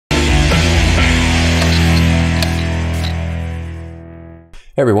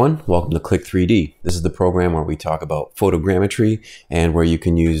Hey everyone, welcome to Click 3D. This is the program where we talk about photogrammetry and where you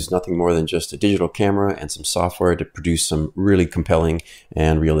can use nothing more than just a digital camera and some software to produce some really compelling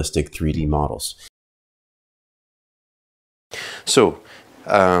and realistic 3D models. So,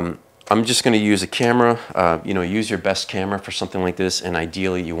 I'm just going to use a camera. Use your best camera for something like this, and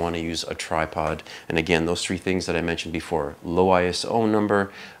ideally you want to use a tripod. And again, those three things that I mentioned before: low ISO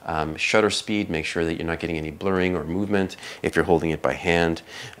number, shutter speed, make sure that you're not getting any blurring or movement if you're holding it by hand,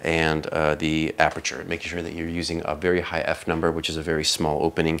 and the aperture, making sure that you're using a very high f number, which is a very small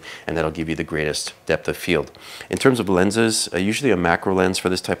opening, and that'll give you the greatest depth of field. In terms of lenses, usually a macro lens for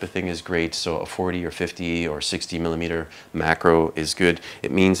this type of thing is great. So a 40 or 50 or 60 millimeter macro is good.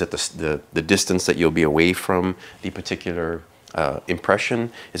 It means that the distance that you'll be away from the particular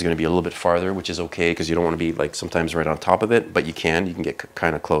impression is going to be a little bit farther, which is okay because you don't want to be like sometimes right on top of it, but you can get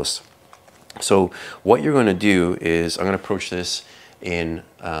kind of close. So what you're going to do is I'm going to approach this in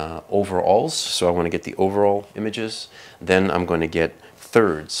overalls. So I want to get the overall images. Then I'm going to get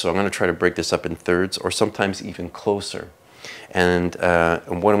thirds. So I'm going to try to break this up in thirds or sometimes even closer. And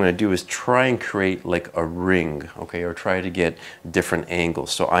what I'm going to do is try and create like a ring, okay, or try to get different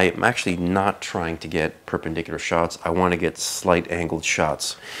angles. So I'm actually not trying to get perpendicular shots. I want to get slight angled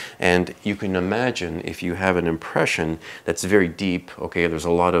shots. And you can imagine if you have an impression that's very deep, okay, there's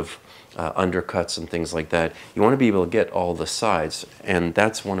a lot of undercuts and things like that, you want to be able to get all the sides, and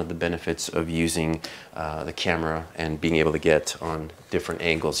that's one of the benefits of using the camera and being able to get on different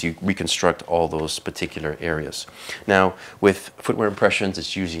angles. You reconstruct all those particular areas. Now with footwear impressions,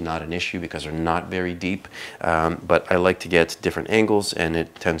 it's usually not an issue because they're not very deep, but I like to get different angles and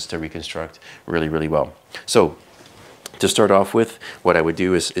it tends to reconstruct really well. So to start off with, what I would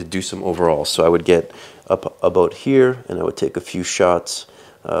do is do some overalls. So I would get up about here and I would take a few shots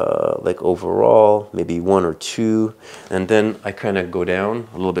like overall, maybe one or two, and then I kind of go down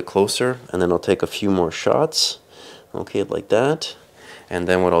a little bit closer, and then I'll take a few more shots, okay, like that. And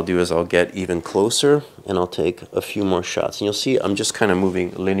then what I'll do is I'll get even closer and I'll take a few more shots. And you'll see I'm just kind of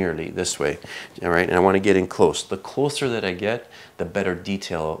moving linearly this way, all right? And I want to get in close. The closer that I get, the better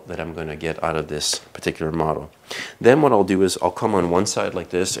detail that I'm going to get out of this particular model. Then what I'll do is I'll come on one side like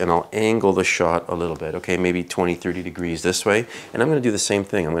this and I'll angle the shot a little bit, okay, maybe 20-30 degrees this way. And I'm going to do the same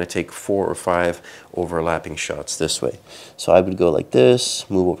thing. I'm going to take 4 or 5 overlapping shots this way. So I would go like this,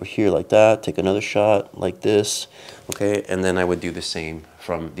 move over here like that, take another shot like this, okay, and then I would do the same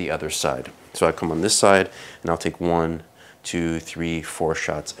from the other side. So I come on this side and I'll take 1, 2, 3, 4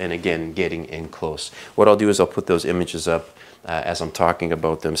 shots, and again getting in close. What I'll do is I'll put those images up as I'm talking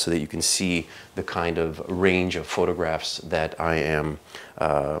about them so that you can see the kind of range of photographs that I am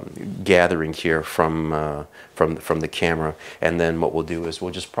gathering here from the camera. And then what we'll do is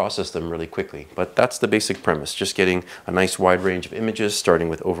we'll just process them really quickly. But that's the basic premise, just getting a nice wide range of images, starting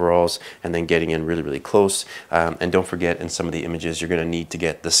with overalls and then getting in really close. And don't forget, in some of the images you're going to need to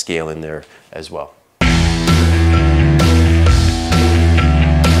get the scale in there as well.